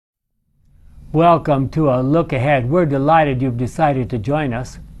Welcome to a look ahead. We're delighted you've decided to join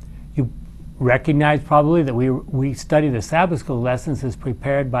us. You recognize probably that we study the Sabbath school lessons as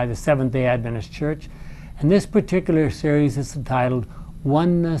prepared by the Seventh-day Adventist Church, and this particular series is entitled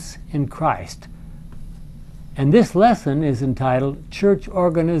Oneness in Christ. And this lesson is entitled Church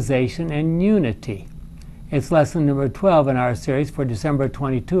Organization and Unity. It's lesson number 12 in our series for December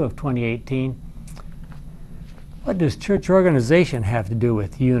 22 of 2018. What does church organization have to do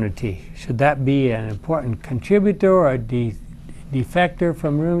with unity? Should that be an important contributor or a defector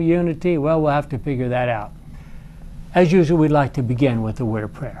from unity? Well, we'll have to figure that out. As usual, we'd like to begin with a word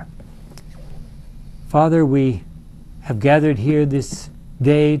of prayer. Father, we have gathered here this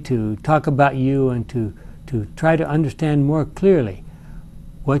day to talk about you and to try to understand more clearly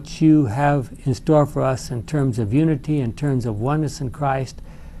what you have in store for us in terms of unity, in terms of oneness in Christ,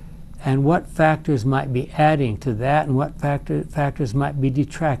 and what factors might be adding to that and what factors might be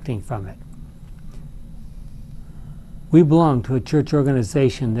detracting from it. We belong to a church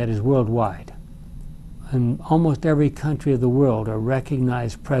organization that is worldwide. In almost every country of the world, a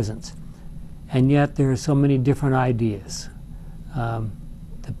recognized presence. And yet there are so many different ideas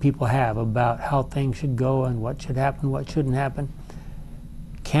that people have about how things should go and what should happen, what shouldn't happen.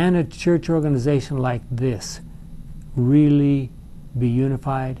 Can a church organization like this really be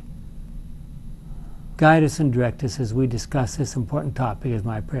unified? Guide us and direct us as we discuss this important topic is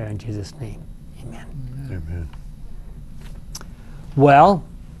my prayer in Jesus' name. Amen. Amen. Well,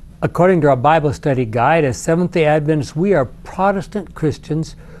 according to our Bible study guide, as Seventh-day Adventists, we are Protestant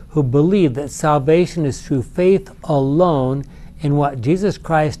Christians who believe that salvation is through faith alone in what Jesus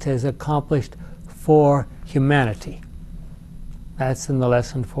Christ has accomplished for humanity. That's in the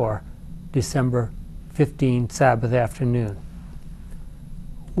lesson for December 15, Sabbath afternoon.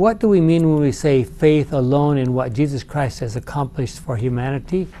 What do we mean when we say faith alone in what Jesus Christ has accomplished for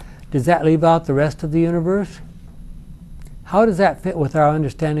humanity? Does that leave out the rest of the universe? How does that fit with our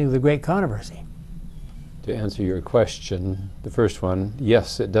understanding of the Great Controversy? To answer your question, the first one,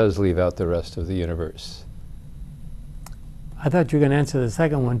 yes, it does leave out the rest of the universe. I thought you were going to answer the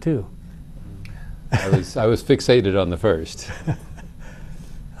second one too. I was fixated on the first.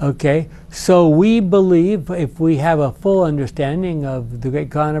 Okay, so we believe, if we have a full understanding of the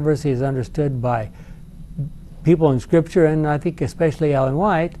Great Controversy as understood by people in Scripture, and I think especially Ellen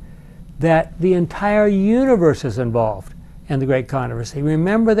White, that the entire universe is involved in the Great Controversy.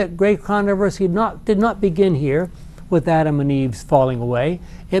 Remember that Great Controversy did not begin here with Adam and Eve's falling away.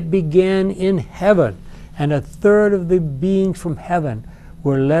 It began in heaven, and a third of the beings from heaven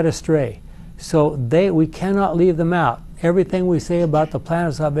were led astray. So we cannot leave them out. Everything we say about the plan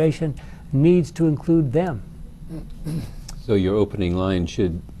of salvation needs to include them. So your opening line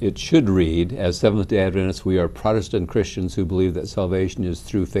should read, as Seventh-day Adventists, we are Protestant Christians who believe that salvation is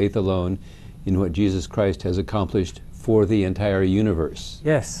through faith alone in what Jesus Christ has accomplished for the entire universe.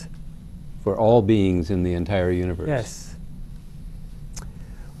 Yes. For all beings in the entire universe. Yes.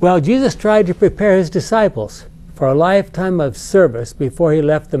 Well, Jesus tried to prepare his disciples for a lifetime of service before he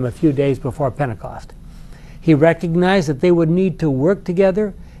left them a few days before Pentecost. He recognized that they would need to work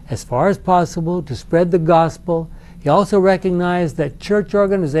together as far as possible to spread the gospel. He also recognized that church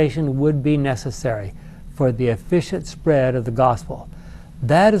organization would be necessary for the efficient spread of the gospel.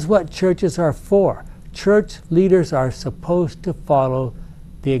 That is what churches are for. Church leaders are supposed to follow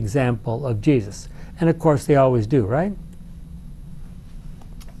the example of Jesus. And of course they always do, right?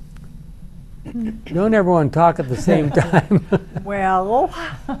 Don't everyone talk at the same time.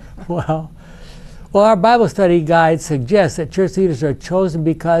 Well, our Bible study guide suggests that church leaders are chosen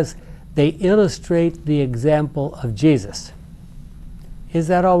because they illustrate the example of Jesus. Is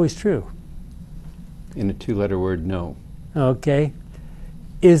that always true? In a two-letter word, no. Okay.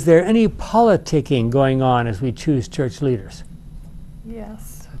 Is there any politicking going on as we choose church leaders?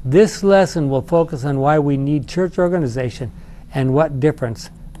 Yes. This lesson will focus on why we need church organization and what difference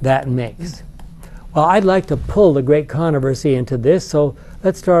that makes. Well, I'd like to pull the Great Controversy into this, so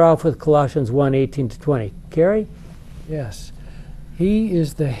let's start off with Colossians 1:18-20. Carrie? Yes. He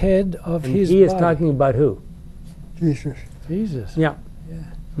is the head of his body. He is body. talking about who? Jesus. Jesus. Yeah.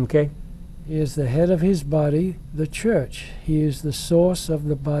 Okay. He is the head of his body, the church. He is the source of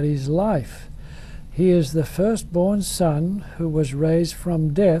the body's life. He is the firstborn son who was raised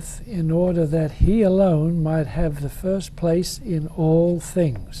from death in order that he alone might have the first place in all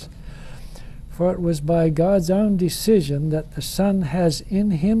things. For it was by God's own decision that the Son has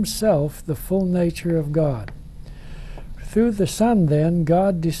in himself the full nature of God. Through the Son, then,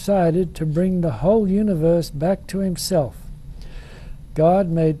 God decided to bring the whole universe back to himself. God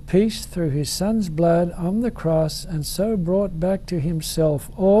made peace through his Son's blood on the cross and so brought back to himself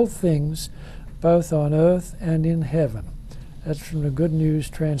all things both on earth and in heaven. That's from the Good News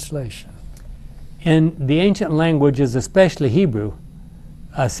Translation. In the ancient languages, especially Hebrew,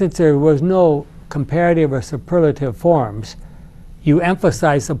 since there was no comparative or superlative forms, you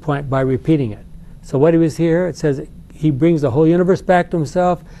emphasize the point by repeating it. So what he was here, it says he brings the whole universe back to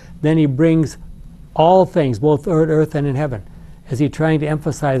himself, then he brings all things, both earth and in heaven. Is he trying to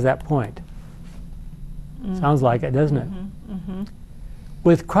emphasize that point? Sounds like it, doesn't it?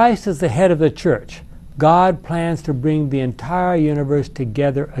 With Christ as the head of the church, God plans to bring the entire universe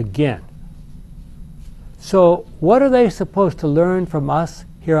together again. So what are they supposed to learn from us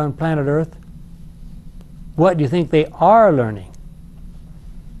here on planet Earth? What do you think they are learning?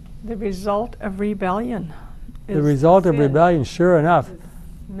 The result of rebellion. The result of rebellion, sure enough.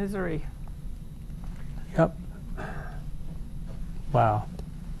 Misery. Yep. Wow.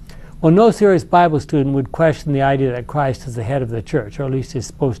 Well, no serious Bible student would question the idea that Christ is the head of the church, or at least is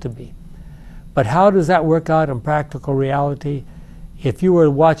supposed to be. But how does that work out in practical reality? If you were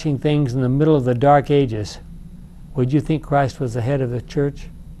watching things in the middle of the Dark Ages, would you think Christ was the head of the church?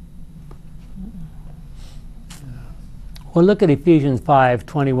 Well, look at Ephesians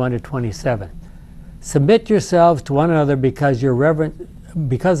 5:21-27. Submit yourselves to one another because of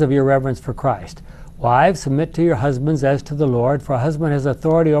your reverence for Christ. Wives, submit to your husbands as to the Lord, for a husband has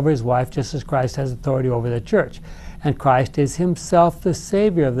authority over his wife just as Christ has authority over the church. And Christ is himself the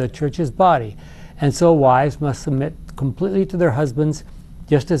Savior of the church's body. And so wives must submit completely to their husbands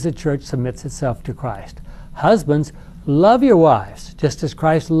just as the church submits itself to Christ. Husbands, love your wives just as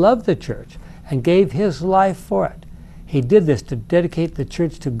Christ loved the church and gave his life for it. He did this to dedicate the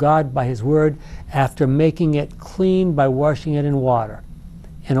church to God by his word after making it clean by washing it in water,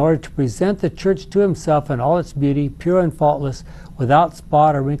 in order to present the church to himself in all its beauty, pure and faultless, without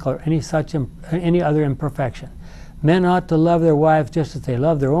spot or wrinkle or any other imperfection. Men ought to love their wives just as they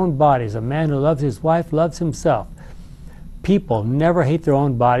love their own bodies. A man who loves his wife loves himself. People never hate their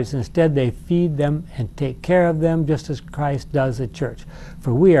own bodies. Instead, they feed them and take care of them just as Christ does the church.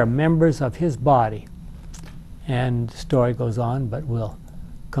 For we are members of his body. And the story goes on, but we'll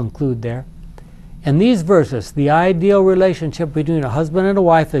conclude there. In these verses, the ideal relationship between a husband and a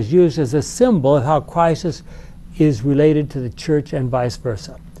wife is used as a symbol of how Christ is related to the church and vice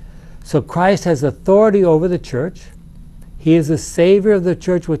versa. So Christ has authority over the church. He is the Savior of the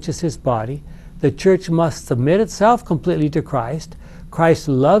church, which is his body. The church must submit itself completely to Christ. Christ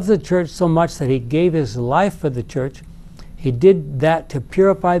loves the church so much that he gave his life for the church. He did that to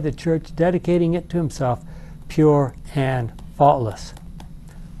purify the church, dedicating it to himself, pure and faultless.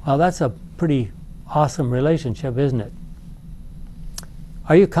 Well, that's a pretty awesome relationship, isn't it?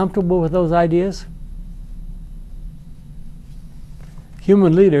 Are you comfortable with those ideas?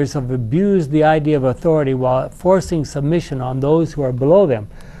 Human leaders have abused the idea of authority while forcing submission on those who are below them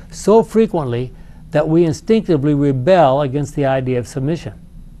so frequently that we instinctively rebel against the idea of submission.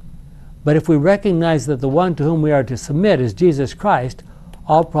 But if we recognize that the one to whom we are to submit is Jesus Christ,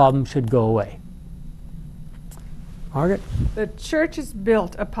 all problems should go away. Margaret? The church is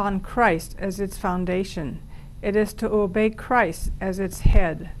built upon Christ as its foundation. It is to obey Christ as its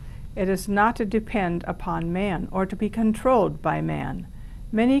head. It is not to depend upon man or to be controlled by man.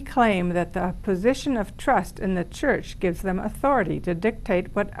 Many claim that the position of trust in the church gives them authority to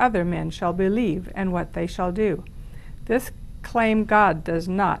dictate what other men shall believe and what they shall do. This claim God does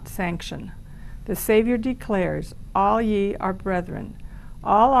not sanction. The Savior declares, "All ye are brethren."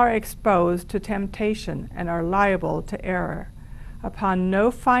 All are exposed to temptation and are liable to error. Upon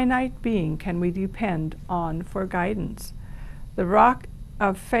no finite being can we depend on for guidance. The rock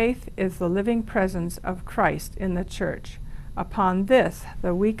of faith is the living presence of Christ in the church. Upon this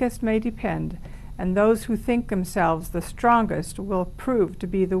the weakest may depend, and those who think themselves the strongest will prove to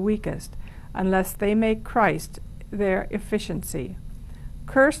be the weakest, unless they make Christ their efficiency.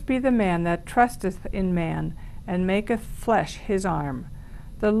 Cursed be the man that trusteth in man, and maketh flesh his arm.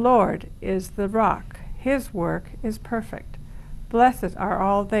 The Lord is the rock, his work is perfect. Blessed are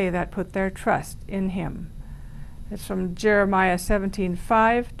all they that put their trust in him. It's from Jeremiah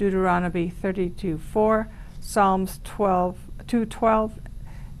 17:5, Deuteronomy 32:4, Psalms 2:12,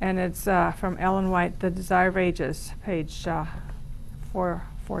 and it's from Ellen White, The Desire of Ages, page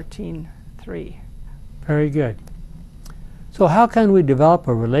 414:3. Very good. So how can we develop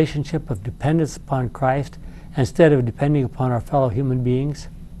a relationship of dependence upon Christ instead of depending upon our fellow human beings?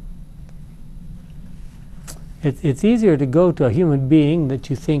 It's easier to go to a human being that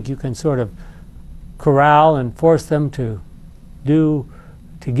you think you can sort of corral and force them to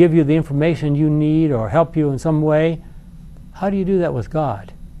give you the information you need or help you in some way. How do you do that with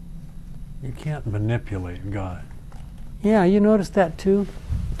God? You can't manipulate God. Yeah, you notice that too?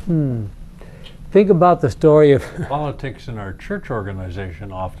 Think about the story of Politics in our church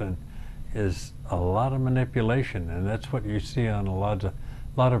organization often is a lot of manipulation, and that's what you see on a lot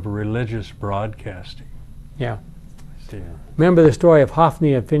of religious broadcasting. yeah. See, Remember the story of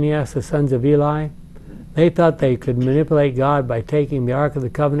Hophni and Phinehas, the sons of Eli? They thought they could manipulate God by taking the Ark of the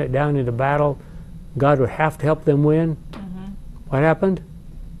Covenant down into battle. God would have to help them win. What happened?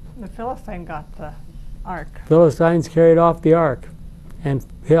 The Philistine got the ark. Philistines carried off the ark, and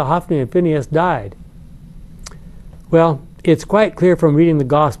Hophni and Phinehas died. Well, it's quite clear from reading the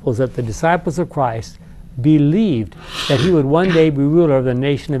Gospels that the disciples of Christ believed that he would one day be ruler of the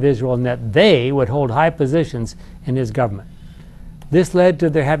nation of Israel and that they would hold high positions in his government. This led to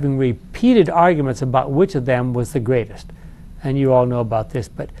their having repeated arguments about which of them was the greatest. And you all know about this,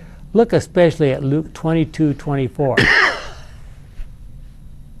 but look especially at Luke 22:24.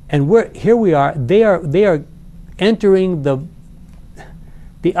 And here we are. They are entering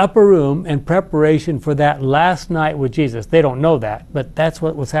the upper room in preparation for that last night with Jesus. They don't know that, but that's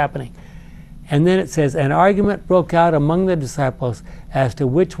what was happening. And then it says, an argument broke out among the disciples as to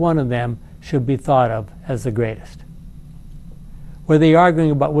which one of them should be thought of as the greatest. Were they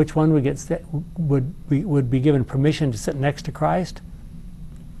arguing about which one would be given permission to sit next to Christ?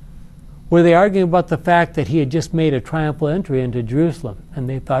 Were they arguing about the fact that he had just made a triumphal entry into Jerusalem, and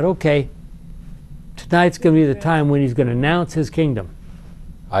they thought, okay, tonight's going to be the time when he's going to announce his kingdom?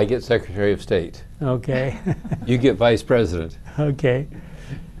 I get Secretary of State. Okay. You get Vice President. Okay.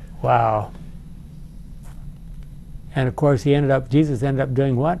 Wow. And of course, Jesus ended up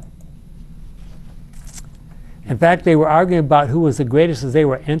doing what? In fact, they were arguing about who was the greatest as they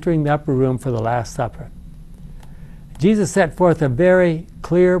were entering the upper room for the Last Supper. Jesus set forth a very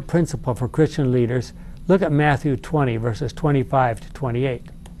clear principle for Christian leaders. Look at Matthew 20, verses 25 to 28.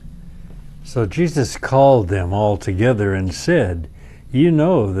 So Jesus called them all together and said, "You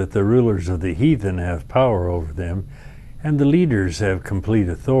know that the rulers of the heathen have power over them, and the leaders have complete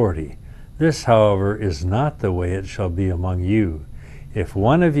authority. This, however, is not the way it shall be among you. If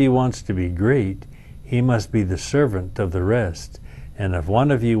one of you wants to be great, he must be the servant of the rest. And if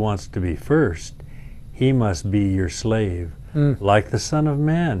one of you wants to be first, he must be your slave, like the Son of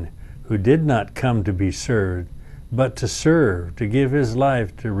Man, who did not come to be served, but to serve, to give his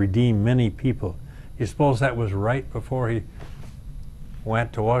life to redeem many people." You suppose that was right before he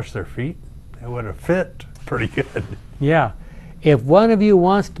went to wash their feet? It would have fit pretty good. Yeah. If one of you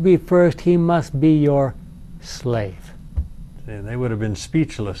wants to be first, he must be your slave. And they would have been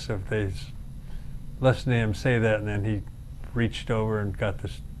speechless if they listened to him say that, and then he reached over and got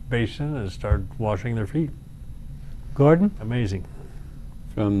this basin and started washing their feet. Gordon? Amazing.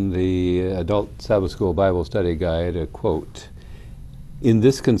 From the Adult Sabbath School Bible Study Guide, a quote. In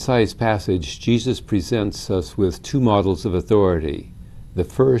this concise passage, Jesus presents us with two models of authority. The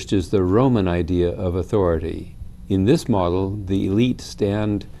first is the Roman idea of authority. In this model, the elite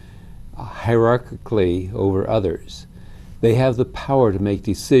stand hierarchically over others. They have the power to make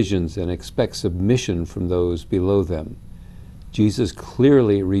decisions and expect submission from those below them. Jesus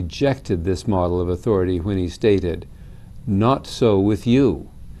clearly rejected this model of authority when he stated, "Not so with you."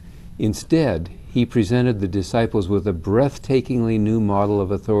 Instead, he presented the disciples with a breathtakingly new model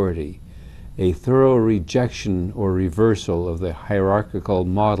of authority, a thorough rejection or reversal of the hierarchical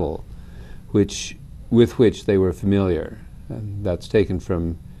model with which they were familiar. And that's taken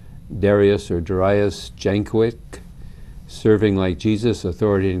from Darius Jankowic, Serving Like Jesus,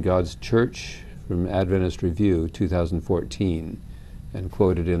 Authority in God's Church, from Adventist Review 2014, and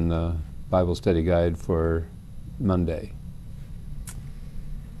quoted in the Bible Study Guide for Monday.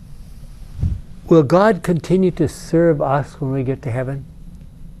 Will God continue to serve us when we get to heaven?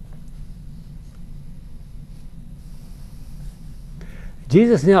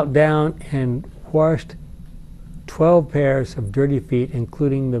 Jesus knelt down and washed 12 pairs of dirty feet,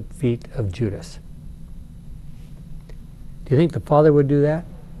 including the feet of Judas. Do you think the Father would do that?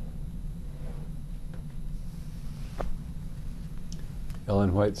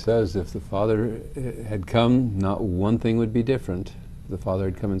 Ellen White says if the Father had come, not one thing would be different if the Father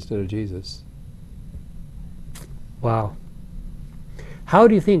had come instead of Jesus. Wow. How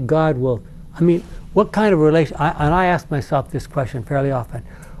do you think God will, what kind of relation, and I ask myself this question fairly often,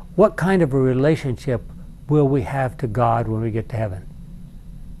 what kind of a relationship will we have to God when we get to heaven?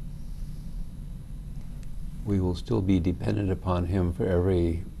 We will still be dependent upon him for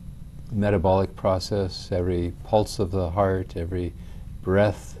every metabolic process, every pulse of the heart, every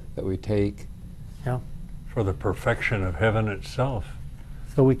breath that we take. Yeah. For the perfection of heaven itself.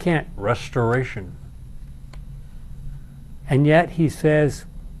 So we can't. Restoration. And yet he says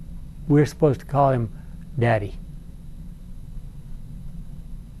we're supposed to call him Daddy.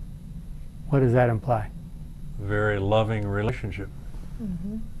 What does that imply? Very loving relationship.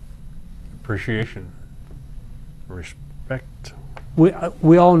 Appreciation. Respect.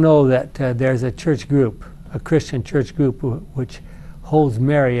 We all know that there's a church group, a Christian church group, which holds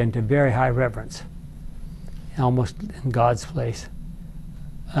Mary into very high reverence, almost in God's place.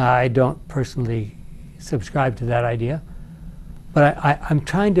 I don't personally subscribe to that idea, but I'm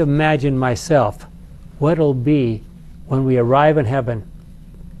trying to imagine myself what it'll be when we arrive in heaven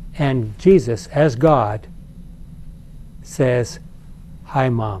and Jesus, as God, says, "Hi,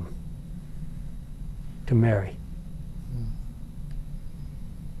 Mom," to Mary.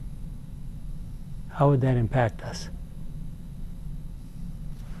 How would that impact us?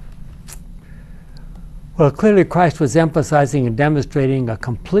 Well, clearly Christ was emphasizing and demonstrating a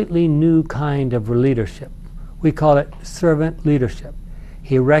completely new kind of leadership. We call it servant leadership.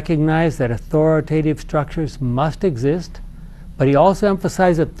 He recognized that authoritative structures must exist, but he also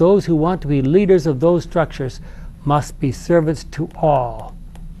emphasized that those who want to be leaders of those structures must be servants to all.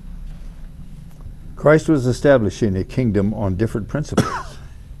 Christ was establishing a kingdom on different principles.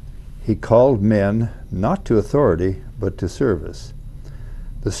 He called men not to authority, but to service.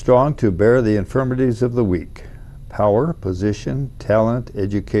 The strong to bear the infirmities of the weak. Power, position, talent,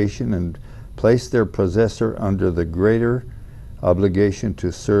 education, and place their possessor under the greater obligation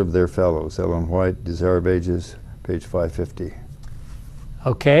to serve their fellows. Ellen White, Desire of Ages, page 550.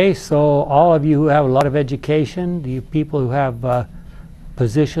 Okay, so all of you who have a lot of education, you people who have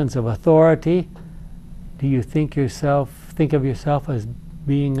positions of authority, do you think of yourself as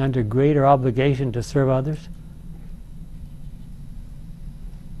being under greater obligation to serve others?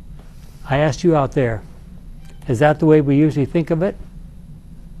 I asked you out there, is that the way we usually think of it?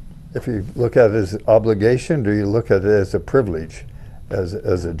 If you look at it as obligation, do you look at it as a privilege, as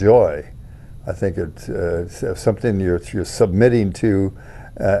a joy? I think it's something you're submitting to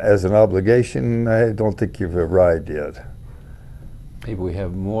as an obligation. I don't think you've arrived yet. Maybe we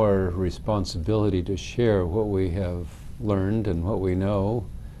have more responsibility to share what we have learned and what we know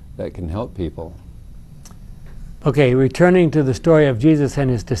that can help people. Okay, returning to the story of Jesus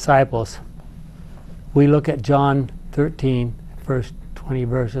and his disciples, we look at John 13, first 20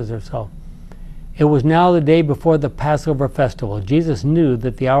 verses or so. It was now the day before the Passover festival. Jesus knew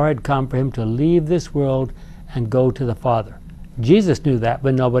that the hour had come for him to leave this world and go to the Father. Jesus knew that,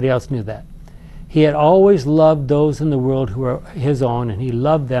 but nobody else knew that. He had always loved those in the world who were his own, and he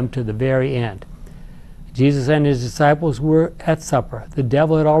loved them to the very end. Jesus and his disciples were at supper. The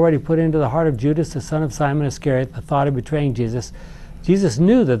devil had already put into the heart of Judas, the son of Simon Iscariot, the thought of betraying Jesus. Jesus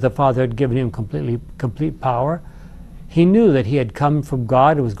knew that the Father had given him complete power. He knew that he had come from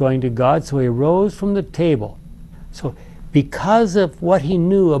God and was going to God, so he rose from the table. So because of what he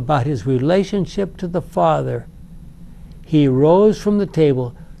knew about his relationship to the Father, he rose from the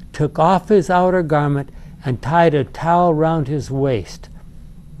table, took off his outer garment, and tied a towel round his waist.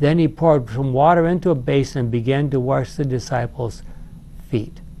 Then he poured some water into a basin and began to wash the disciples'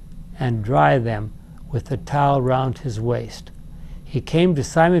 feet and dry them with the towel round his waist. He came to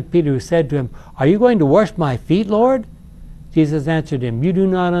Simon Peter, who said to him, "Are you going to wash my feet, Lord?" Jesus answered him, "You do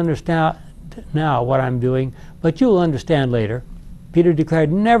not understand now what I'm doing, but you will understand later." Peter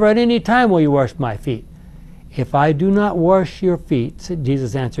declared, "Never at any time will you wash my feet." "If I do not wash your feet,"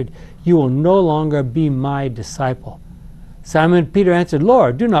 Jesus answered, "you will no longer be my disciple." Simon Peter answered,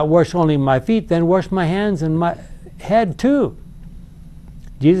 "Lord, do not wash only my feet, then wash my hands and my head too."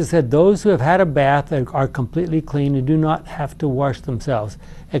 Jesus said, "Those who have had a bath are completely clean and do not have to wash themselves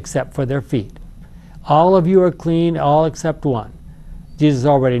except for their feet. All of you are clean, all except one." Jesus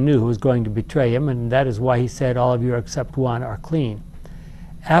already knew who was going to betray him, and that is why he said, "All of you except one are clean."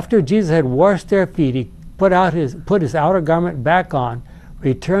 After Jesus had washed their feet, he put his outer garment back on,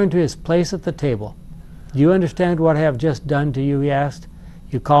 returned to his place at the table. "Do you understand what I have just done to you?" he asked.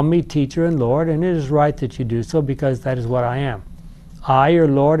 "You call me teacher and Lord, and it is right that you do so, because that is what I am. I, your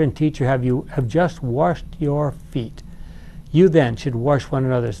Lord and teacher, have just washed your feet. You then should wash one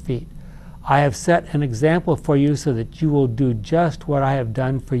another's feet. I have set an example for you so that you will do just what I have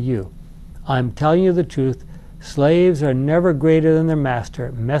done for you. I am telling you the truth. Slaves are never greater than their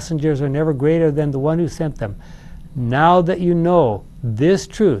master. Messengers are never greater than the one who sent them. Now that you know this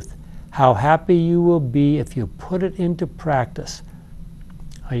truth, how happy you will be if you put it into practice."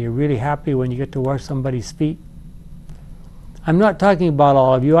 Are you really happy when you get to wash somebody's feet? I'm not talking about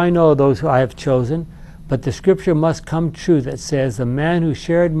all of you. I know those who I have chosen, but the scripture must come true that says, "The man who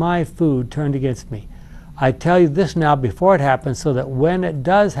shared my food turned against me." I tell you this now before it happens, so that when it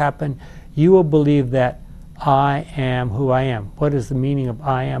does happen, you will believe that I am who I am. What is the meaning of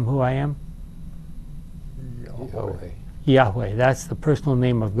I am who I am? Yahweh. Yahweh. That's the personal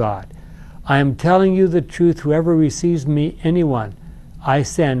name of God. I am telling you the truth. Whoever receives me, anyone I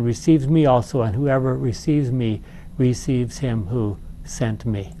send, receives me also, and whoever receives me receives him who sent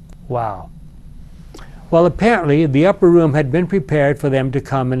me. Wow. Well, apparently, the upper room had been prepared for them to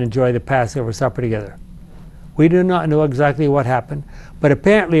come and enjoy the Passover supper together. We do not know exactly what happened, but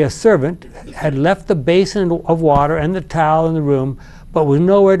apparently a servant had left the basin of water and the towel in the room, but was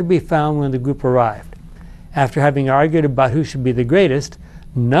nowhere to be found when the group arrived. After having argued about who should be the greatest,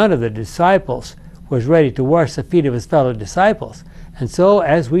 none of the disciples was ready to wash the feet of his fellow disciples. And so,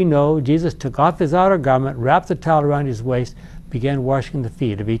 as we know, Jesus took off his outer garment, wrapped the towel around his waist, began washing the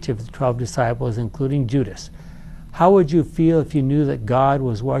feet of each of the 12 disciples, including Judas. How would you feel if you knew that God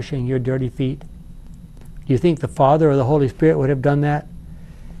was washing your dirty feet? Do you think the Father or the Holy Spirit would have done that?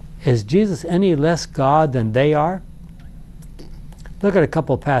 Is Jesus any less God than they are? Look at a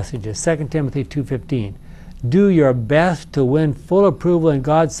couple of passages. 2 Timothy 2:15. Do your best to win full approval in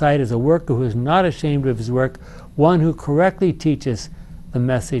God's sight as a worker who is not ashamed of his work, one who correctly teaches the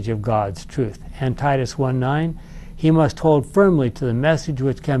message of God's truth. And Titus 1:9. He must hold firmly to the message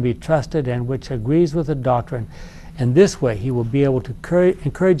which can be trusted and which agrees with the doctrine. In this way, he will be able to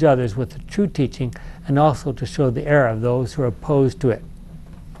encourage others with the true teaching and also to show the error of those who are opposed to it.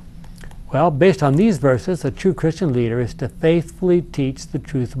 Well, based on these verses, a true Christian leader is to faithfully teach the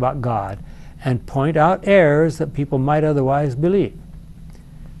truth about God and point out errors that people might otherwise believe.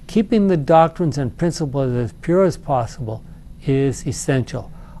 Keeping the doctrines and principles as pure as possible is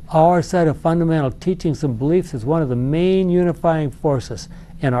essential. Our set of fundamental teachings and beliefs is one of the main unifying forces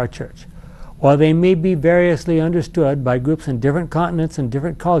in our church. While they may be variously understood by groups in different continents and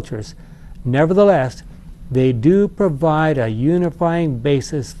different cultures, nevertheless, they do provide a unifying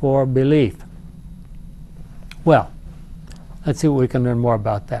basis for belief. Well, let's see what we can learn more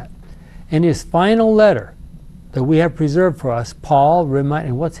about that. In his final letter that we have preserved for us, Paul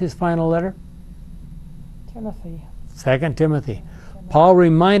reminded, what's his final letter? Timothy. 2 Timothy. Paul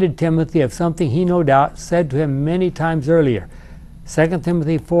reminded Timothy of something he no doubt said to him many times earlier. 2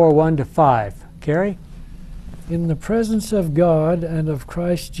 Timothy 4:1-5. Carrie? In the presence of God and of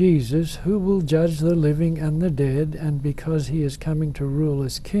Christ Jesus, who will judge the living and the dead, and because he is coming to rule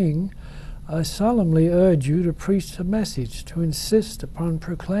as king, I solemnly urge you to preach the message, to insist upon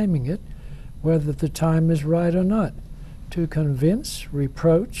proclaiming it, whether the time is right or not, to convince,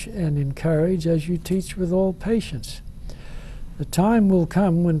 reproach, and encourage as you teach with all patience. The time will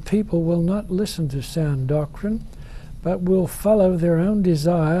come when people will not listen to sound doctrine, but will follow their own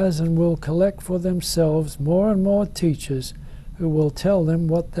desires and will collect for themselves more and more teachers who will tell them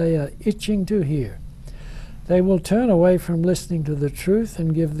what they are itching to hear. They will turn away from listening to the truth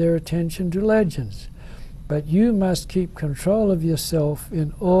and give their attention to legends. But you must keep control of yourself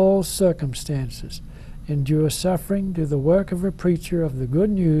in all circumstances. Endure suffering, do the work of a preacher of the good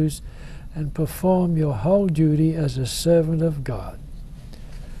news, and perform your whole duty as a servant of God.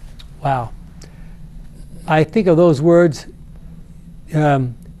 Wow. I think of those words,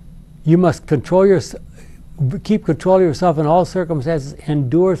 you must keep control of yourself in all circumstances,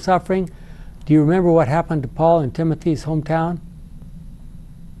 endure suffering. Do you remember what happened to Paul in Timothy's hometown?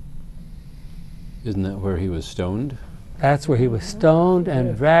 Isn't that where he was stoned? That's where he was stoned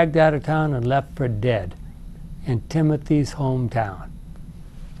and dragged out of town and left for dead, in Timothy's hometown.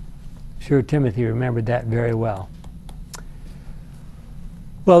 Sure, Timothy remembered that very well.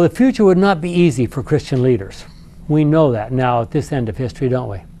 Well, the future would not be easy for Christian leaders. We know that now at this end of history, don't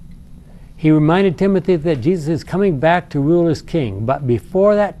we? He reminded Timothy that Jesus is coming back to rule as king, but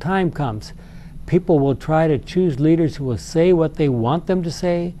before that time comes, people will try to choose leaders who will say what they want them to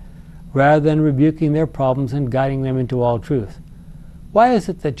say, rather than rebuking their problems and guiding them into all truth. Why is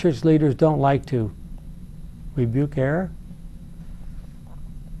it that church leaders don't like to rebuke error?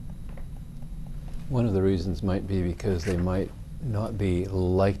 One of the reasons might be because they might not be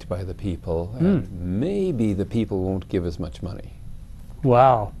liked by the people, and maybe the people won't give as much money.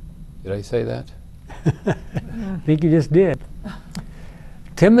 Wow. Did I say that? I think you just did.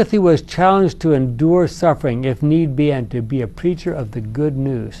 Timothy was challenged to endure suffering if need be and to be a preacher of the good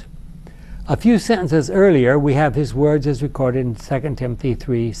news. A few sentences earlier, we have his words as recorded in 2 Timothy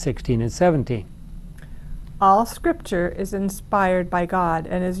 3:16 and 17. All Scripture is inspired by God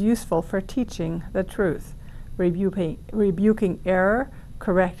and is useful for teaching the truth, rebuking error,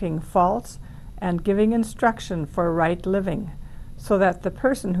 correcting faults, and giving instruction for right living, so that the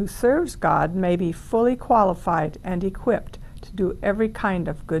person who serves God may be fully qualified and equipped to do every kind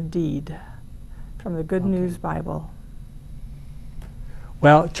of good deed. From the Good News Bible.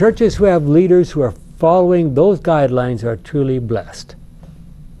 Well, churches who have leaders who are following those guidelines are truly blessed.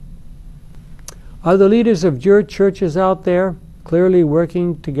 Are the leaders of your churches out there clearly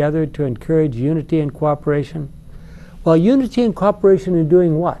working together to encourage unity and cooperation. Well, unity and cooperation in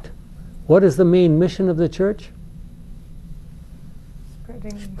doing what? What is the main mission of the church?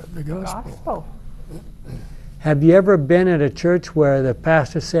 Spreading The gospel. Have you ever been at a church where the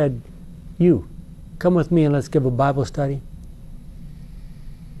pastor said, "You, come with me and let's give a Bible study"?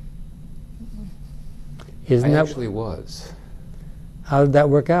 Isn't I that actually was. how did that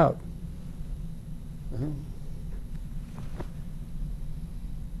work out?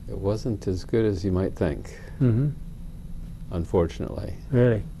 It wasn't as good as you might think, Mm-hmm. unfortunately.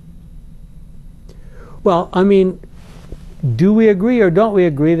 Really? Well, I mean, do we agree or don't we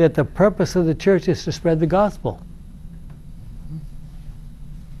agree that the purpose of the church is to spread the gospel?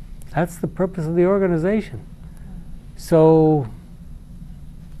 That's the purpose of the organization. So,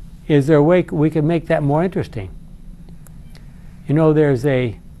 is there a way we can make that more interesting? You know, there's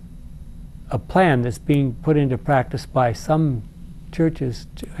a plan that's being put into practice by some churches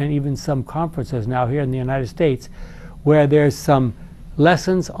and even some conferences now here in the United States, where there's some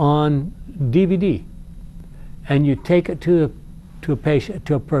lessons on DVD, and you take it to a patient,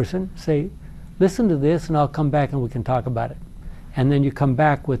 to a person, say, "Listen to this, and I'll come back and we can talk about it." And then you come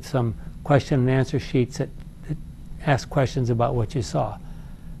back with some question and answer sheets that ask questions about what you saw,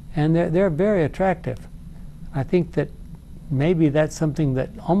 and they're very attractive. I think that maybe that's something that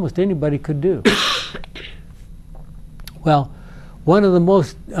almost anybody could do. Well, one of the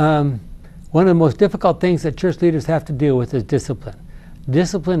most difficult things that church leaders have to deal with is discipline.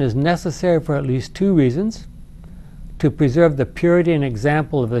 Discipline is necessary for at least two reasons: to preserve the purity and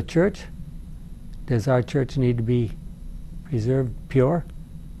example of the church. Does our church need to be preserved pure?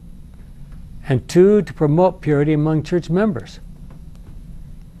 And two, to promote purity among church members.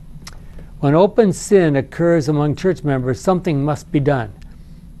 When open sin occurs among church members, something must be done.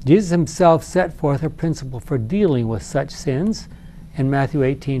 Jesus himself set forth a principle for dealing with such sins in Matthew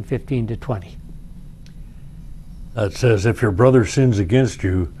 18:15-20. That says, if your brother sins against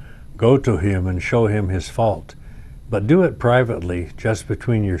you, go to him and show him his fault. But do it privately, just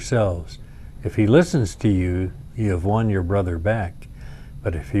between yourselves. If he listens to you, you have won your brother back.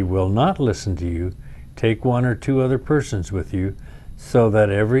 But if he will not listen to you, take one or two other persons with you, so that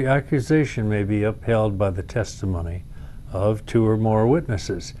every accusation may be upheld by the testimony of two or more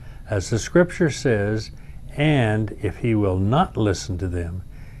witnesses. As the scripture says, and if he will not listen to them,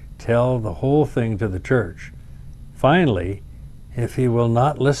 tell the whole thing to the church. Finally, if he will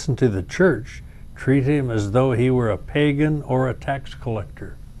not listen to the church, treat him as though he were a pagan or a tax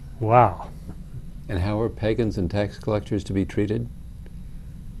collector. Wow. And how are pagans and tax collectors to be treated?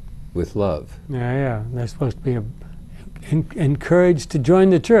 With love. Yeah. They're supposed to be encouraged to join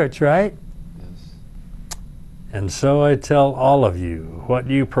the church, right? Yes. And so I tell all of you, what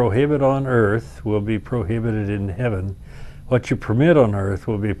you prohibit on earth will be prohibited in heaven. What you permit on earth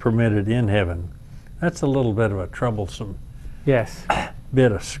will be permitted in heaven. That's a little bit of a troublesome Yes.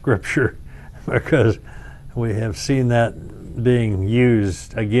 bit of scripture, because we have seen that being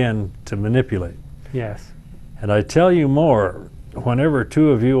used again to manipulate. Yes. And I tell you more, whenever two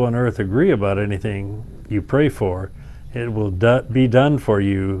of you on earth agree about anything you pray for, it will be done for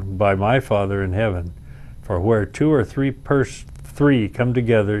you by my Father in heaven. For where two or three come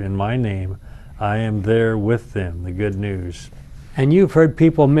together in my name, I am there with them. The good news. And you've heard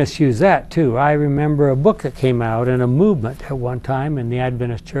people misuse that too. I remember a book that came out in a movement at one time in the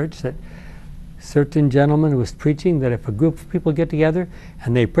Adventist church that a certain gentleman was preaching that if a group of people get together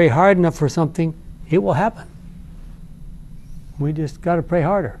and they pray hard enough for something, it will happen. We just got to pray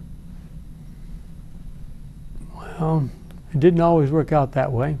harder. Well, it didn't always work out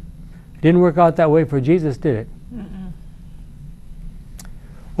that way. It didn't work out that way for Jesus, did it? Mm-mm.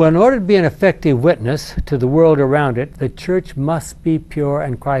 Well, in order to be an effective witness to the world around it, the church must be pure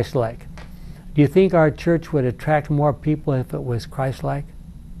and Christ-like. Do you think our church would attract more people if it was Christ-like?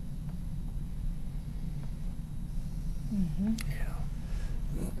 Mm-hmm.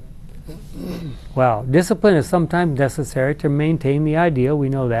 Well, discipline is sometimes necessary to maintain the ideal. We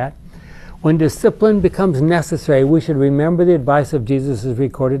know that. When discipline becomes necessary, we should remember the advice of Jesus as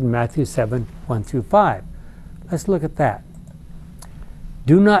recorded in Matthew 7:1-5. Let's look at that.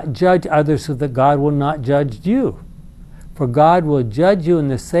 Do not judge others so that God will not judge you. For God will judge you in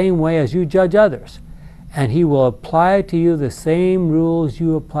the same way as you judge others, and he will apply to you the same rules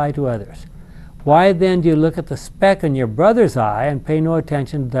you apply to others. Why then do you look at the speck in your brother's eye and pay no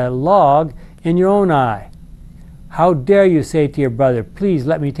attention to the log in your own eye? How dare you say to your brother, please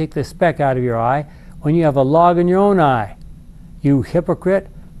let me take the speck out of your eye, when you have a log in your own eye? You hypocrite,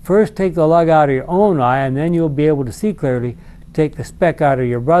 first take the log out of your own eye, and then you'll be able to see clearly to take the speck out of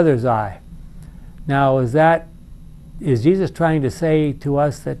your brother's eye. Now, is that is Jesus trying to say to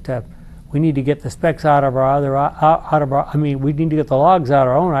us that we need to get the specks out of our we need to get the logs out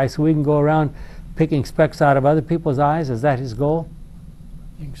of our own eyes so we can go around picking specks out of other people's eyes? Is that his goal?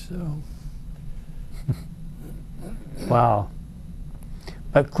 I think so. Wow.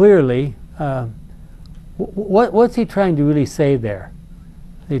 But clearly, what's he trying to really say there?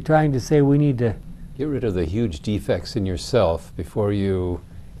 Is he trying to say we need to get rid of the huge defects in yourself before you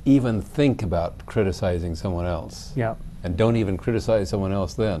even think about criticizing someone else? Yeah. And don't even criticize someone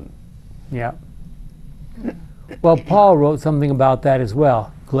else then. Yeah. Well, Paul wrote something about that as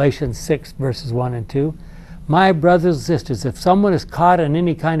well. Galatians 6, verses 1 and 2. My brothers and sisters, if someone is caught in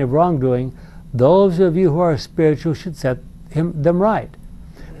any kind of wrongdoing, those of you who are spiritual should set them right.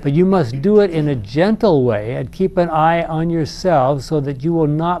 But you must do it in a gentle way and keep an eye on yourselves so that you will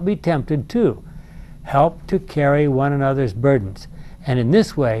not be tempted too. Help to carry one another's burdens. And in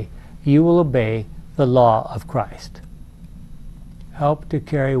this way, you will obey the law of Christ. Help to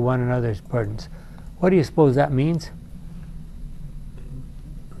carry one another's burdens. What do you suppose that means?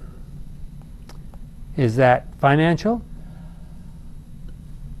 Is that financial?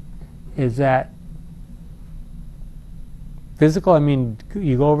 Is that physical? I mean,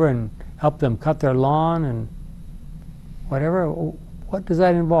 you go over and help them cut their lawn and whatever. What does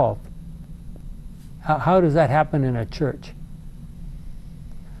that involve? How does that happen in a church?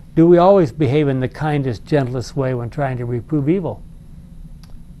 Do we always behave in the kindest, gentlest way when trying to reprove evil?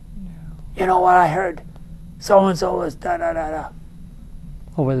 No. You know what I heard? So-and-so was da-da-da-da.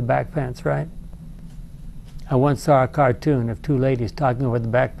 Over the back fence, right? I once saw a cartoon of two ladies talking over the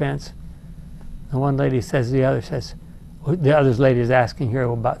back fence. And one lady says to the other, the other lady is asking her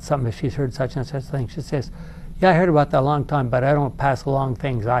about something, if she's heard such and such thing. She says, yeah, I heard about that a long time, but I don't pass along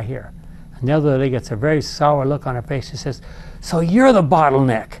things I hear. And the other lady gets a very sour look on her face. She says, so you're the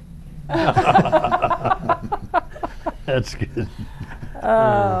bottleneck. That's good.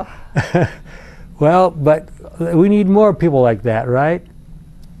 Well, but we need more people like that, right?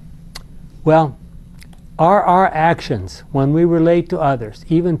 Well, are our actions, when we relate to others,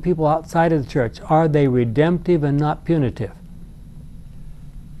 even people outside of the church, are they redemptive and not punitive?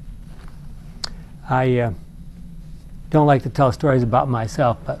 I don't like to tell stories about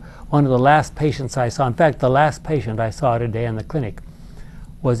myself, but one of the last patients I saw, in fact, the last patient I saw today in the clinic,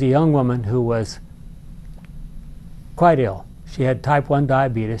 was a young woman who was quite ill. She had type 1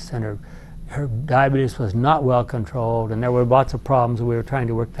 diabetes, and her diabetes was not well controlled, and there were lots of problems, and we were trying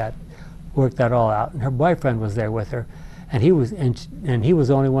to work that all out. And her boyfriend was there with her, and he was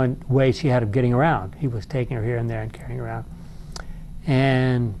the only one way she had of getting around. He was taking her here and there and carrying her around.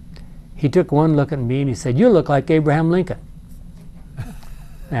 And he took one look at me and he said, "You look like Abraham Lincoln."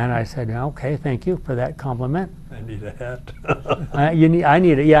 And I said, "Okay, thank you for that compliment." I need a hat. I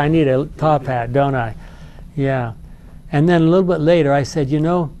need a top hat, don't I? Yeah. And then a little bit later, I said,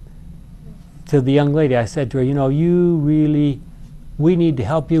 to the young lady, I said to her, we need to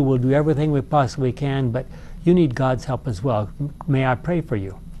help you. We'll do everything we possibly can, but you need God's help as well. May I pray for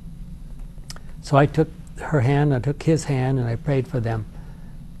you? So I took her hand, I took his hand, and I prayed for them.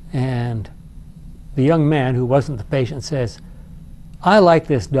 And the young man, who wasn't the patient, says, "I like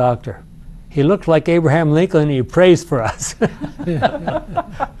this doctor. He looks like Abraham Lincoln and he prays for us."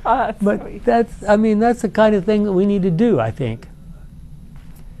 But that's the kind of thing that we need to do, I think.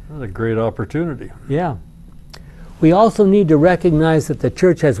 That's a great opportunity. Yeah. We also need to recognize that the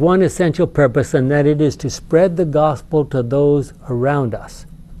church has one essential purpose, and that it is to spread the gospel to those around us.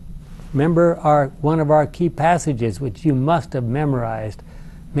 Remember one of our key passages, which you must have memorized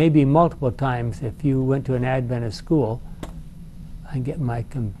maybe multiple times if you went to an Adventist school. I can get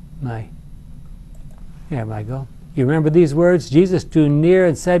there I go. You remember these words? Jesus drew near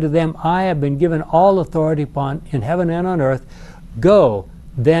and said to them, "I have been given all authority in heaven and on earth. Go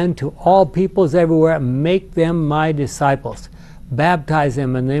then to all peoples everywhere and make them my disciples. Baptize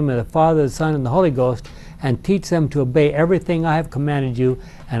them in the name of the Father, the Son, and the Holy Ghost, and teach them to obey everything I have commanded you,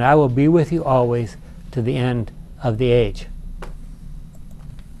 and I will be with you always to the end of the age."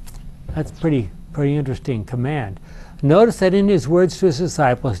 That's pretty interesting command. Notice that in his words to his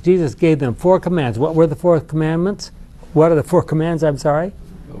disciples, Jesus gave them 4 commands. What were the 4 commandments? What are the 4 commands? I'm sorry.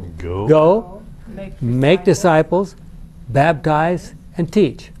 Go. Make disciples, baptize, and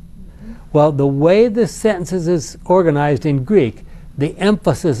teach. Well, the way this sentence is organized in Greek, the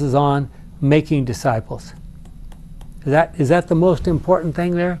emphasis is on making disciples. Is that the most important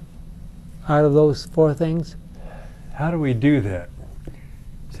thing there out of those 4 things? How do we do that?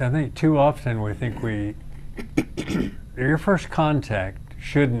 So I think too often we think your first contact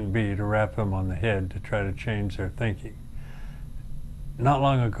shouldn't be to rap them on the head to try to change their thinking. Not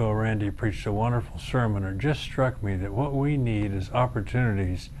long ago, Randy preached a wonderful sermon. It just struck me that what we need is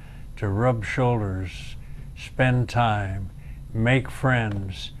opportunities to rub shoulders, spend time, make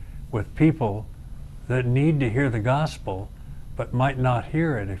friends with people that need to hear the gospel but might not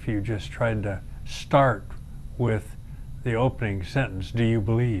hear it if you just tried to start with the opening sentence, do you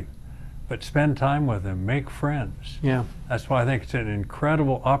believe? But spend time with them, make friends. Yeah. That's why I think it's an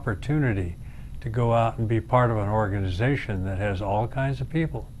incredible opportunity to go out and be part of an organization that has all kinds of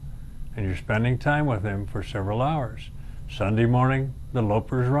people. And you're spending time with them for several hours. Sunday morning, the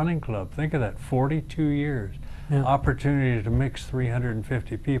Lopers Running Club. Think of that, 42 years. Yeah. Opportunity to mix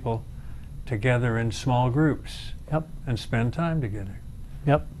 350 people together in small groups. Yep. And spend time together.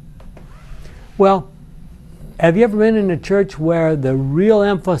 Yep. Well, have you ever been in a church where the real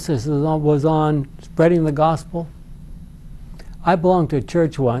emphasis was on spreading the gospel? I belonged to a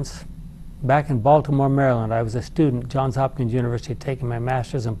church once, back in Baltimore, Maryland. I was a student at Johns Hopkins University taking my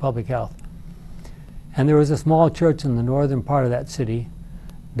master's in public health. And there was a small church in the northern part of that city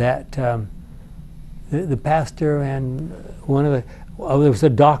that the pastor and there was a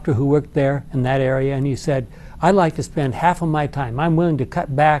doctor who worked there in that area, and he said, I'd like to spend half of my time. I'm willing to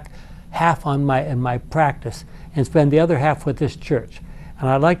cut back half in my practice and spend the other half with this church. And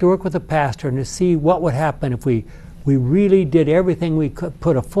I'd like to work with the pastor and to see what would happen if we really did everything we could,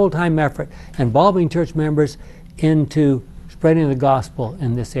 put a full-time effort involving church members into spreading the gospel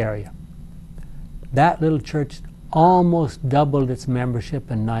in this area. That little church almost doubled its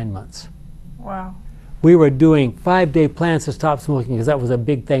membership in 9 months. Wow. We were doing 5-day plans to stop smoking because that was a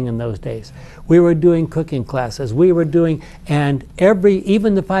big thing in those days. We were doing cooking classes. We were doing, and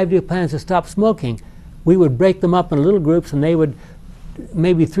even the 5-day plans to stop smoking, we would break them up in little groups, and they would,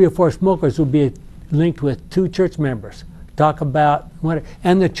 maybe 3 or 4 smokers would be linked with 2 church members. Talk about what,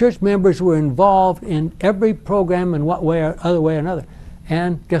 and the church members were involved in every program in what way or other way or another.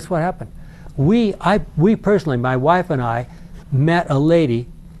 And guess what happened? We personally, my wife and I, met a lady,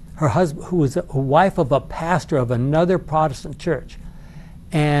 her husband, who was a wife of a pastor of another Protestant church.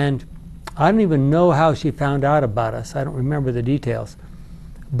 And I don't even know how she found out about us. I don't remember the details.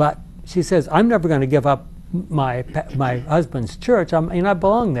 But she says, I'm never going to give up my husband's church. I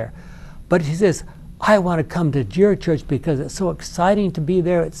belong there. But she says, I want to come to your church because it's so exciting to be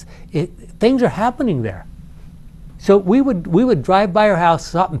there. Things are happening there. So we would drive by her house,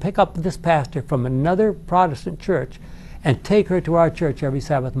 stop and pick up this pastor from another Protestant church and take her to our church every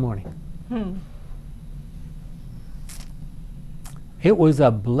Sabbath morning. It was a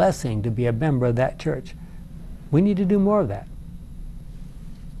blessing to be a member of that church. We need to do more of that.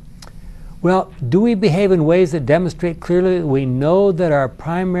 Well, do we behave in ways that demonstrate clearly that we know that our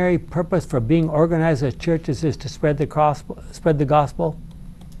primary purpose for being organized as churches is to spread the gospel?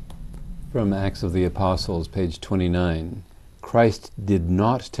 From Acts of the Apostles, page 29. Christ did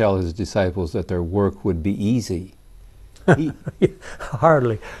not tell his disciples that their work would be easy.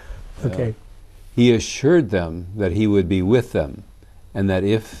 Hardly. Okay. He assured them that he would be with them, and that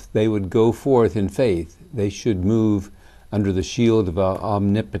if they would go forth in faith, they should move under the shield of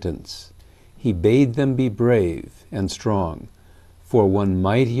omnipotence. He bade them be brave and strong, for one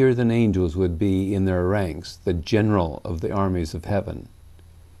mightier than angels would be in their ranks, the general of the armies of heaven.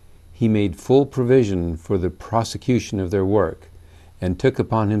 He made full provision for the prosecution of their work, and took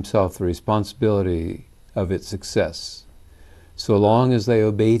upon himself the responsibility of its success. So long as they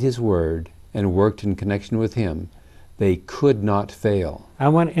obeyed his word and worked in connection with him, they could not fail. I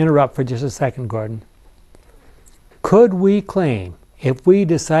want to interrupt for just a second, Gordon. Could we claim, if we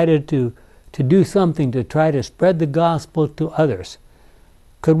decided to do something to try to spread the gospel to others,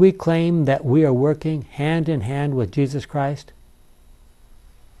 could we claim that we are working hand in hand with Jesus Christ?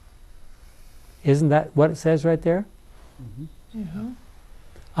 Isn't that what it says right there? Mm-hmm.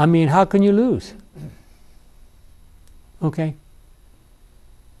 I mean, how can you lose? Okay.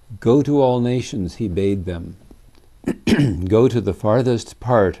 Go to all nations, he bade them. Go to the farthest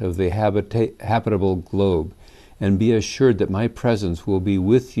part of the habitable globe, and be assured that my presence will be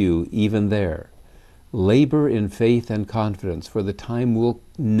with you even there. Labor in faith and confidence, for the time will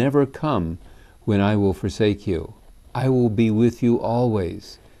never come when I will forsake you. I will be with you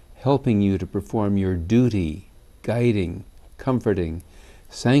always, helping you to perform your duty, guiding, comforting,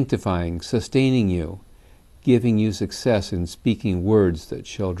 sanctifying, sustaining you, giving you success in speaking words that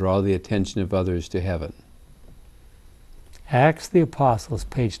shall draw the attention of others to heaven. Acts of the Apostles,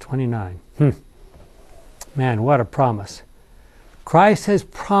 page 29. Man, what a promise. Christ has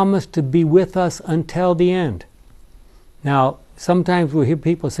promised to be with us until the end. Now, sometimes we hear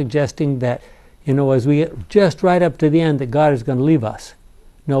people suggesting that, as we get just right up to the end, that God is going to leave us.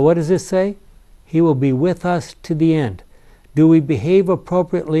 No, what does this say? He will be with us to the end. Do we behave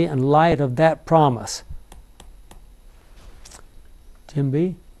appropriately in light of that promise? Jim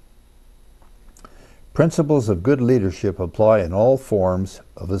B? Principles of good leadership apply in all forms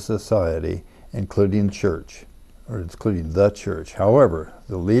of a society, including church, or including the church. However,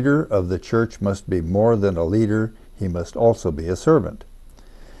 the leader of the church must be more than a leader, he must also be a servant.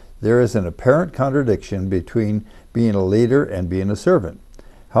 There is an apparent contradiction between being a leader and being a servant.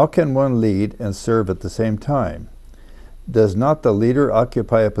 How can one lead and serve at the same time? Does not the leader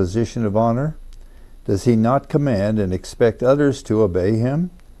occupy a position of honor? Does he not command and expect others to obey him?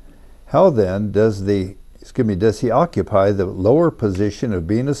 How then does he occupy the lower position of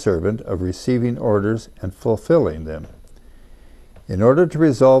being a servant, of receiving orders and fulfilling them? In order to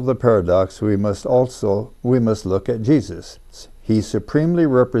resolve the paradox, we must look at Jesus. He supremely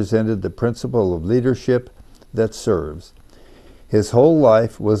represented the principle of leadership that serves. His whole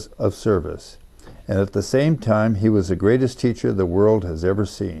life was of service, and at the same time he was the greatest teacher the world has ever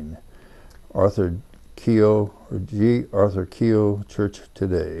seen. Arthur Keogh, Church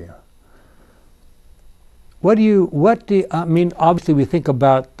Today. I mean, obviously we think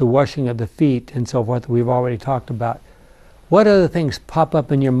about the washing of the feet and so forth that we've already talked about. What other things pop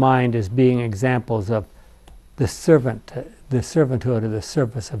up in your mind as being examples of the servanthood or the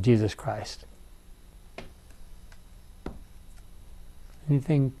service of Jesus Christ?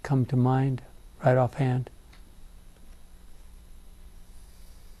 Anything come to mind right offhand?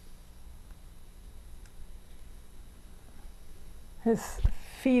 His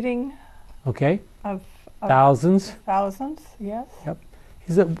feeding Okay. of Thousands. thousands, yes. Yep.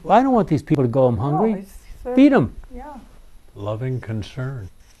 He said, I don't want these people to go home hungry. No, he's, Feed them. Yeah. Loving concern.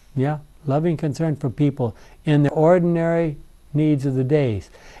 Yeah. Loving concern for people in the ordinary needs of the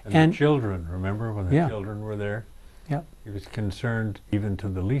days. And the children, remember when the Yeah. children were there? Yep. He was concerned even to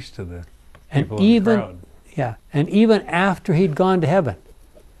the least of the And people in the crowd. Yeah. And even after he'd gone to heaven,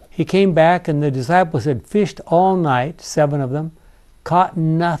 he came back and the disciples had fished all night, 7 of them, caught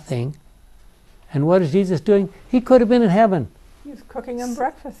nothing. And what is Jesus doing? He could have been in heaven. He's cooking them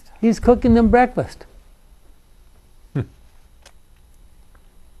breakfast. He's cooking them breakfast.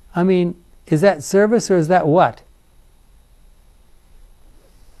 I mean, is that service or is that what?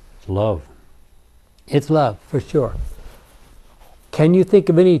 Love. It's love, for sure. Can you think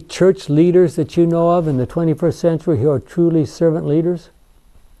of any church leaders that you know of in the 21st century who are truly servant leaders?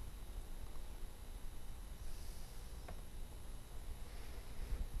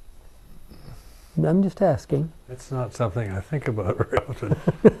 I'm just asking. That's not something I think about very often.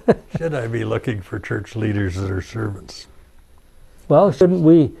 Should I be looking for church leaders that are servants? Well, shouldn't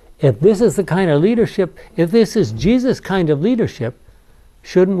we, if this is the kind of leadership, if this is Jesus' kind of leadership,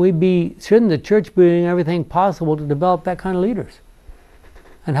 shouldn't the church be doing everything possible to develop that kind of leaders?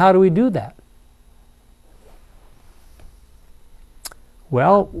 And how do we do that?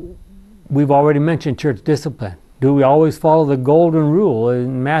 Well, we've already mentioned church discipline. Do we always follow the golden rule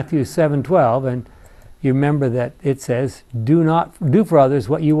in Matthew 7:12? And you remember that it says, do for others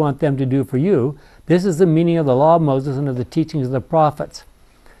what you want them to do for you. This is the meaning of the law of Moses and of the teachings of the prophets.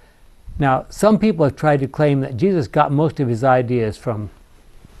 Now, some people have tried to claim that Jesus got most of his ideas from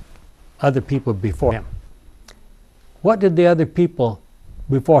other people before him. What did the other people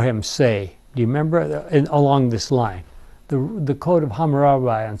before him say? Do you remember along this line? The code of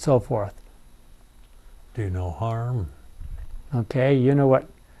Hammurabi and so forth. Do no harm. Okay, you know what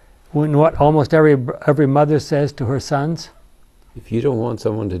almost every mother says to her sons? If you don't want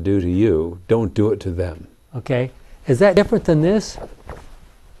someone to do to you, don't do it to them. Okay, is that different than this?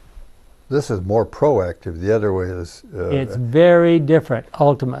 This is more proactive. The other way is... it's very different,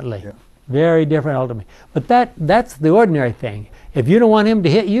 ultimately. Yeah. Very different, ultimately. But that's the ordinary thing. If you don't want him to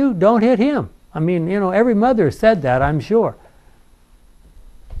hit you, don't hit him. I mean, every mother said that, I'm sure.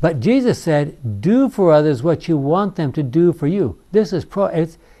 But Jesus said, do for others what you want them to do for you. This is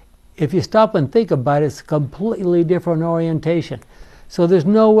if you stop and think about it, it's a completely different orientation. So there's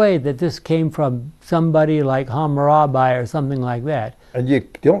no way that this came from somebody like Hammurabi or something like that. And you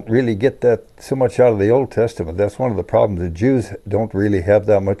don't really get that so much out of the Old Testament. That's one of the problems. The Jews don't really have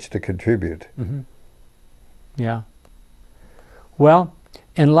that much to contribute. Mm-hmm. Yeah. Well,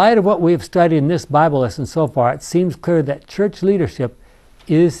 in light of what we've studied in this Bible lesson so far, it seems clear that church leadership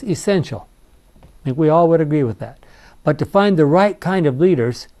is essential. I think we all would agree with that. But to find the right kind of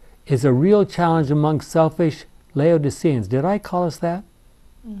leaders is a real challenge among selfish Laodiceans. Did I call us that?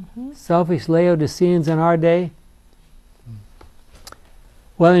 Mm-hmm. Selfish Laodiceans in our day?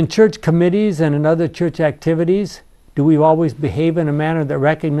 Well, in church committees and in other church activities, do we always behave in a manner that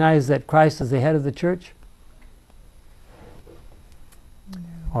recognizes that Christ is the head of the church? No.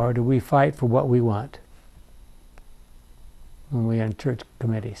 Or do we fight for what we want? when we are in church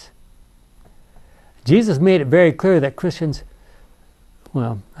committees. Jesus made it very clear that Christians,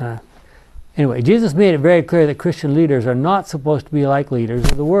 Jesus made it very clear that Christian leaders are not supposed to be like leaders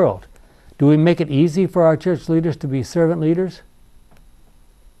of the world. Do we make it easy for our church leaders to be servant leaders?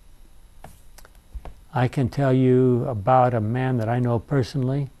 I can tell you about a man that I know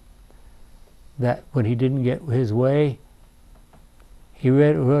personally that when he didn't get his way, he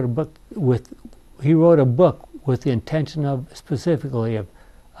wrote a book with the intention of specifically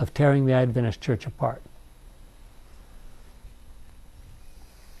of tearing the Adventist church apart.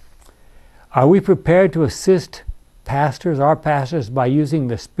 Are we prepared to assist our pastors, by using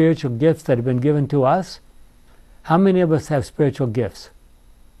the spiritual gifts that have been given to us? How many of us have spiritual gifts?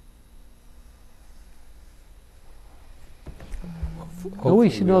 Well, we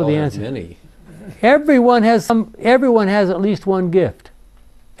should know the answer. Many. Everyone has at least one gift.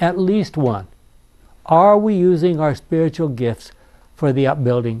 At least one. Are we using our spiritual gifts for the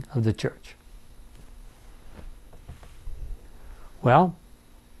upbuilding of the church? Well,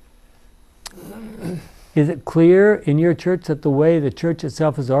 is it clear in your church that the way the church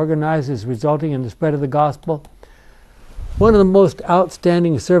itself is organized is resulting in the spread of the gospel? One of the most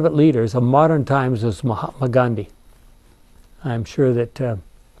outstanding servant leaders of modern times was Mahatma Gandhi. I'm sure that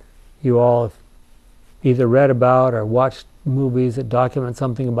you all have either read about or watched movies that document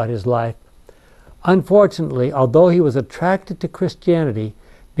something about his life. Unfortunately, although he was attracted to Christianity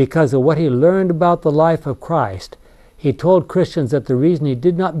because of what he learned about the life of Christ, he told Christians that the reason he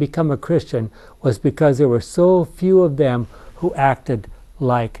did not become a Christian was because there were so few of them who acted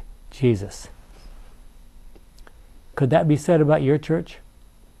like Jesus. Could that be said about your church?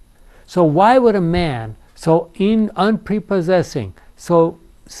 So why would a man so unprepossessing, so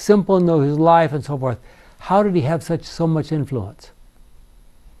simple in his life and so forth, how did he have so much influence?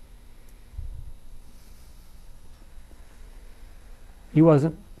 He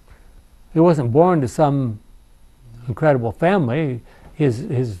wasn't born to some incredible family.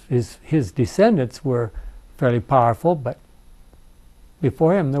 His descendants were fairly powerful, but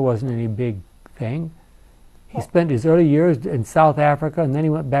before him there wasn't any big thing. He spent his early years in South Africa, and then he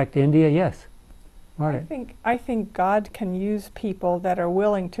went back to India. Yes, Margaret. I think God can use people that are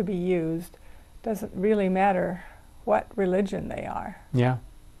willing to be used. Doesn't really matter what religion they are. Yeah.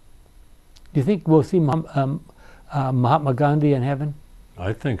 Do you think we'll see Mahatma Gandhi in heaven?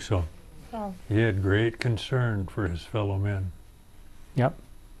 I think so. Oh. He had great concern for his fellow men. Yep.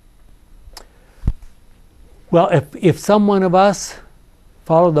 Well, if someone of us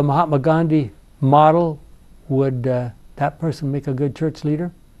followed the Mahatma Gandhi model, would that person make a good church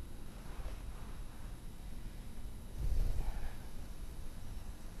leader?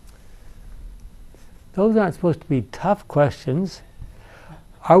 Those aren't supposed to be tough questions.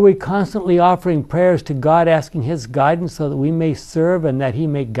 Are we constantly offering prayers to God, asking His guidance so that we may serve and that He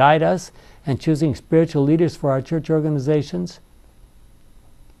may guide us, and choosing spiritual leaders for our church organizations?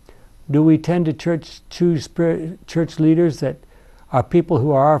 Do we tend to choose church leaders that are people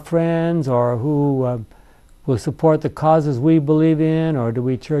who are our friends or who will support the causes we believe in, or do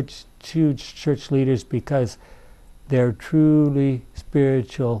we choose church leaders because they're truly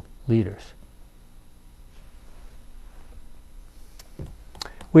spiritual leaders?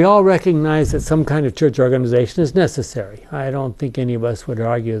 We all recognize that some kind of church organization is necessary. I don't think any of us would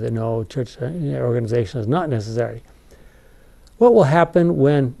argue that no church organization is not necessary. What will happen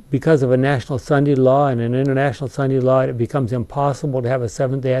when, because of a national Sunday law and an international Sunday law, it becomes impossible to have a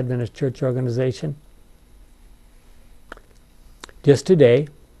Seventh-day Adventist church organization? Just today,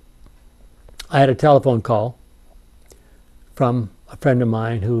 I had a telephone call from a friend of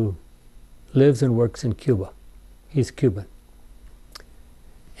mine who lives and works in Cuba. He's Cuban.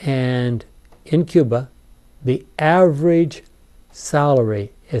 And in Cuba, the average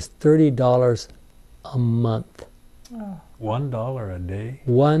salary is $30 a month. Oh. $1 a day?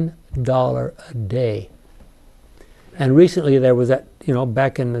 $1 a day. And recently there was that,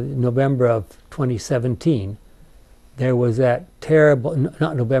 back in November of 2017, there was that terrible,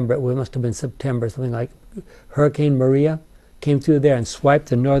 not November, it must have been September, something like Hurricane Maria came through there and swiped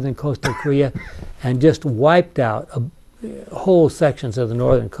the northern coast of Korea and just wiped out whole sections of the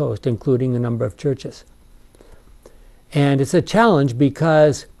northern coast, including a number of churches. And it's a challenge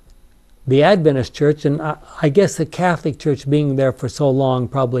because the Adventist church, and I guess the Catholic church being there for so long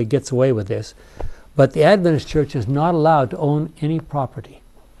probably gets away with this, but the Adventist church is not allowed to own any property.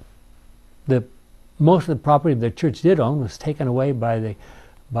 Most of the property the church did own was taken away by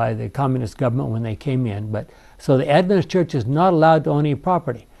the communist government when they came in. So the Adventist church is not allowed to own any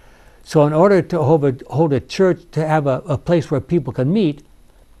property. So in order to hold a church, to have a place where people can meet,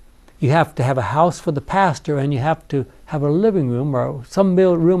 you have to have a house for the pastor, and you have to have a living room or some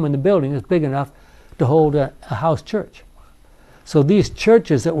room in the building that's big enough to hold a house church. So these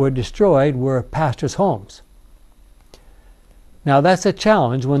churches that were destroyed were pastors' homes. Now that's a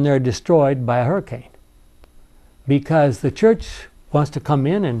challenge when they're destroyed by a hurricane, because the church wants to come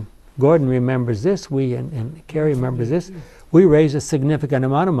in, and Gordon remembers this, and Carrie remembers this. We raised a significant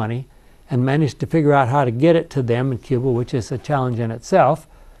amount of money and managed to figure out how to get it to them in Cuba, which is a challenge in itself.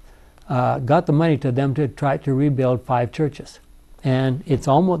 Got the money to them to try to rebuild 5 churches. And it's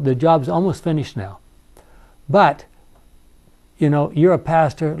almost, the job's almost finished now. But, you know, you're a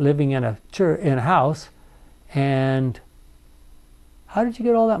pastor living in a church, in a house, and how did you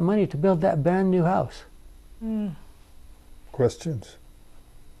get all that money to build that brand new house? Questions?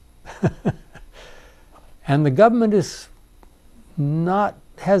 And the government is not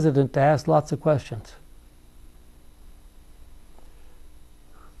hesitant to ask lots of questions.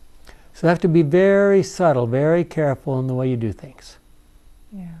 So you have to be very subtle, very careful in the way you do things.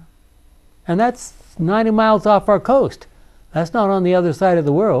 Yeah. And that's 90 miles off our coast. That's not on the other side of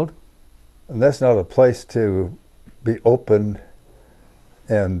the world. And that's not a place to be open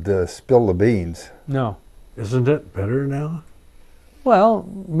and spill the beans. No. Isn't it better now? Well,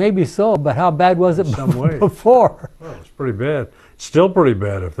 maybe so, but how bad was it Some way. before? Well, it's pretty bad. It's still pretty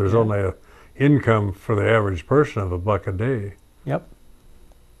bad if there's only an income for the average person of $1 a day. Yep.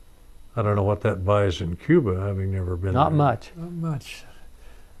 I don't know what that buys in Cuba, having never been Not there. much. Not much.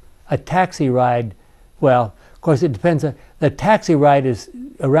 A taxi ride, well, of course it depends. The taxi ride is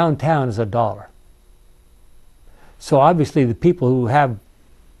around town is $1. So obviously the people who have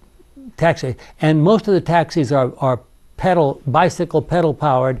taxi, and most of the taxis are bicycle pedal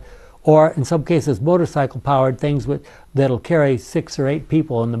powered, or in some cases motorcycle powered things that'll carry 6 or 8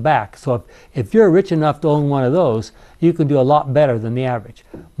 people in the back. So if you're rich enough to own one of those, you can do a lot better than the average.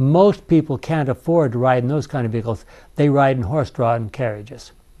 Most people can't afford to ride in those kind of vehicles. They ride in horse-drawn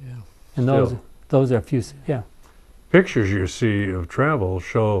carriages. Yeah. And those are a few, yeah. Pictures you see of travel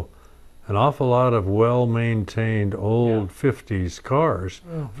show an awful lot of well-maintained old 50s cars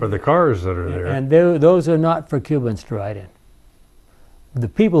for the cars that are there. And those are not for Cubans to ride in. The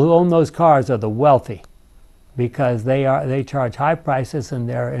people who own those cars are the wealthy, because they charge high prices, and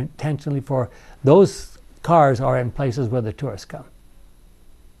they're intentionally for those cars are in places where the tourists come,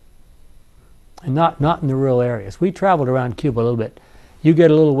 and not in the rural areas. We traveled around Cuba a little bit. You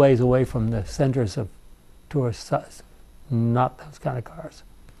get a little ways away from the centers of tourist, not those kind of cars.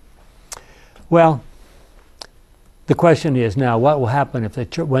 Well, the question is now, what will happen if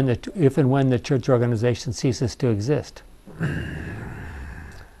if and when the church organization ceases to exist?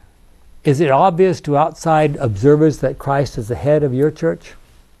 Is it obvious to outside observers that Christ is the head of your church?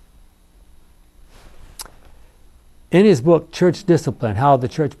 In his book, Church Discipline, How the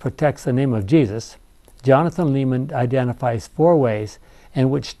Church Protects the Name of Jesus, Jonathan Leeman identifies 4 ways in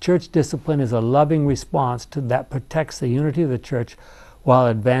which church discipline is a loving response that protects the unity of the church while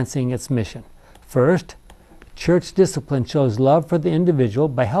advancing its mission. First, church discipline shows love for the individual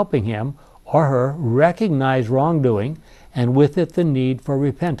by helping him or her recognize wrongdoing, and with it the need for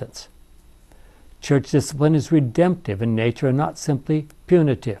repentance. Church discipline is redemptive in nature and not simply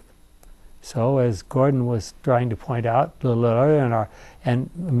punitive. So, as Gordon was trying to point out a little earlier, and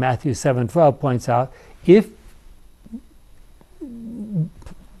Matthew 7:12 points out, if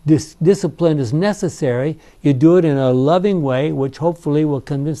this discipline is necessary, you do it in a loving way, which hopefully will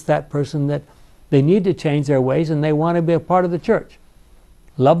convince that person that they need to change their ways and they want to be a part of the church.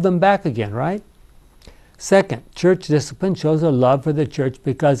 Love them back again, right? Second, church discipline shows a love for the church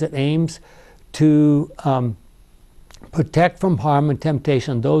because it aims to protect from harm and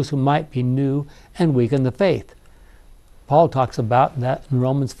temptation those who might be new and weak in the faith. Paul talks about that in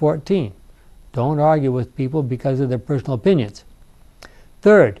Romans 14. Don't argue with people because of their personal opinions.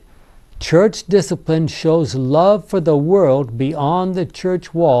 Third, church discipline shows love for the world beyond the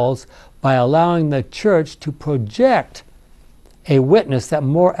church walls by allowing the church to project a witness that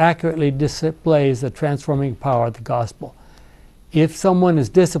more accurately displays the transforming power of the gospel. If someone is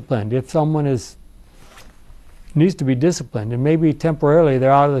disciplined, if someone needs to be disciplined, and maybe temporarily they're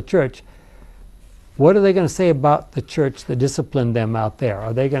out of the church, what are they going to say about the church that disciplined them out there?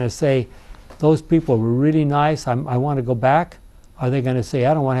 Are they going to say, those people were really nice, I want to go back? Are they going to say,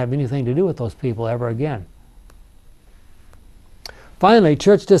 I don't want to have anything to do with those people ever again? Finally,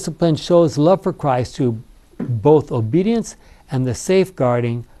 church discipline shows love for Christ through both obedience and the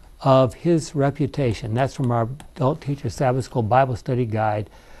safeguarding of his reputation. That's from our Adult Teacher Sabbath School Bible Study Guide,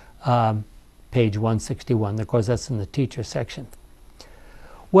 page 161. Of course, that's in the teacher section.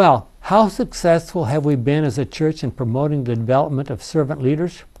 Well, how successful have we been as a church in promoting the development of servant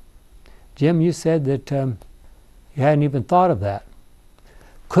leaders? Jim, you said that you hadn't even thought of that.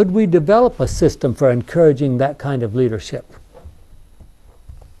 Could we develop a system for encouraging that kind of leadership?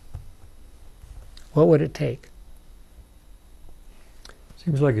 What would it take?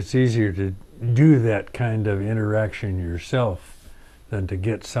 Seems like it's easier to do that kind of interaction yourself than to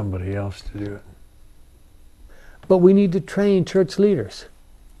get somebody else to do it. But we need to train church leaders.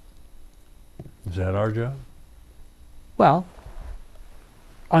 Is that our job? Well,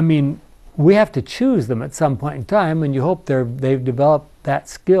 I mean, we have to choose them at some point in time, and you hope they've developed that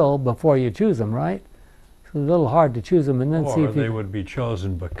skill before you choose them, right? It's a little hard to choose them and then see Or if they would be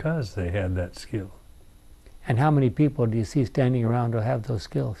chosen because they had that skill. And how many people do you see standing around who have those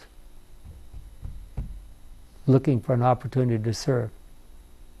skills? Looking for an opportunity to serve.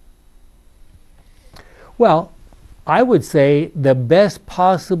 Well, I would say the best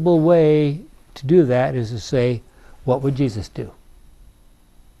possible way to do that is to say, what would Jesus do?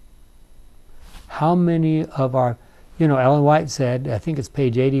 How many of our, Ellen White said, I think it's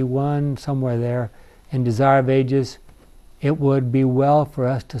page 81, somewhere there, in Desire of Ages, it would be well for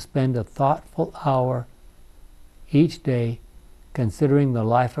us to spend a thoughtful hour each day considering the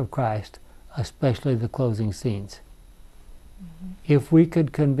life of Christ, especially the closing scenes. Mm-hmm. If we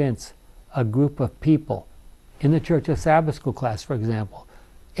could convince a group of people in the church, a Sabbath school class, for example,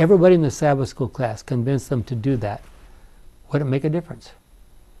 everybody in the Sabbath school class, convince them to do that, would it make a difference?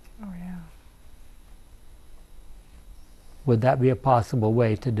 Oh, yeah. Would that be a possible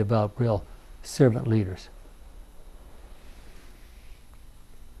way to develop real servant leaders?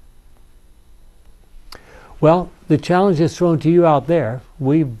 Well, the challenge is thrown to you out there.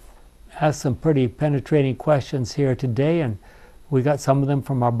 We've asked some pretty penetrating questions here today, and we got some of them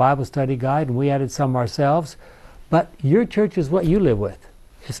from our Bible study guide, and we added some ourselves. But your church is what you live with.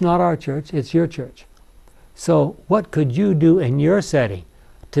 It's not our church, it's your church. So what could you do in your setting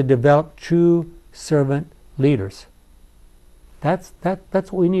to develop true servant leaders? That's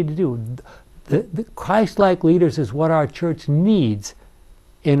what we need to do. The Christ-like leaders is what our church needs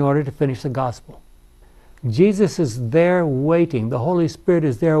in order to finish the gospel. Jesus is there waiting. The Holy Spirit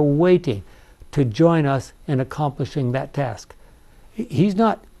is there waiting to join us in accomplishing that task. He's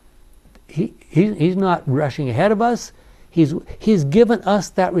not rushing ahead of us. He's given us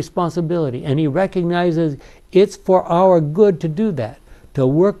that responsibility, and he recognizes it's for our good to do that, to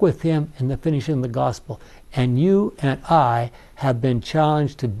work with him in the finishing of the gospel. And you and I have been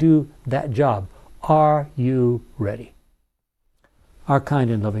challenged to do that job. Are you ready? Our kind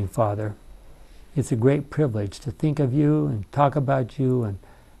and loving Father, it's a great privilege to think of you and talk about you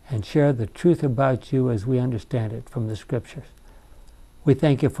and share the truth about you as we understand it from the Scriptures. We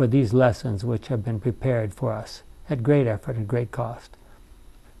thank you for these lessons which have been prepared for us at great effort and great cost.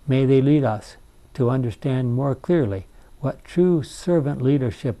 May they lead us to understand more clearly what true servant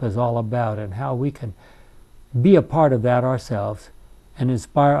leadership is all about and how we can be a part of that ourselves and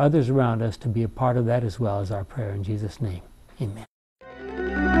inspire others around us to be a part of that as well, as our prayer in Jesus' name. Amen.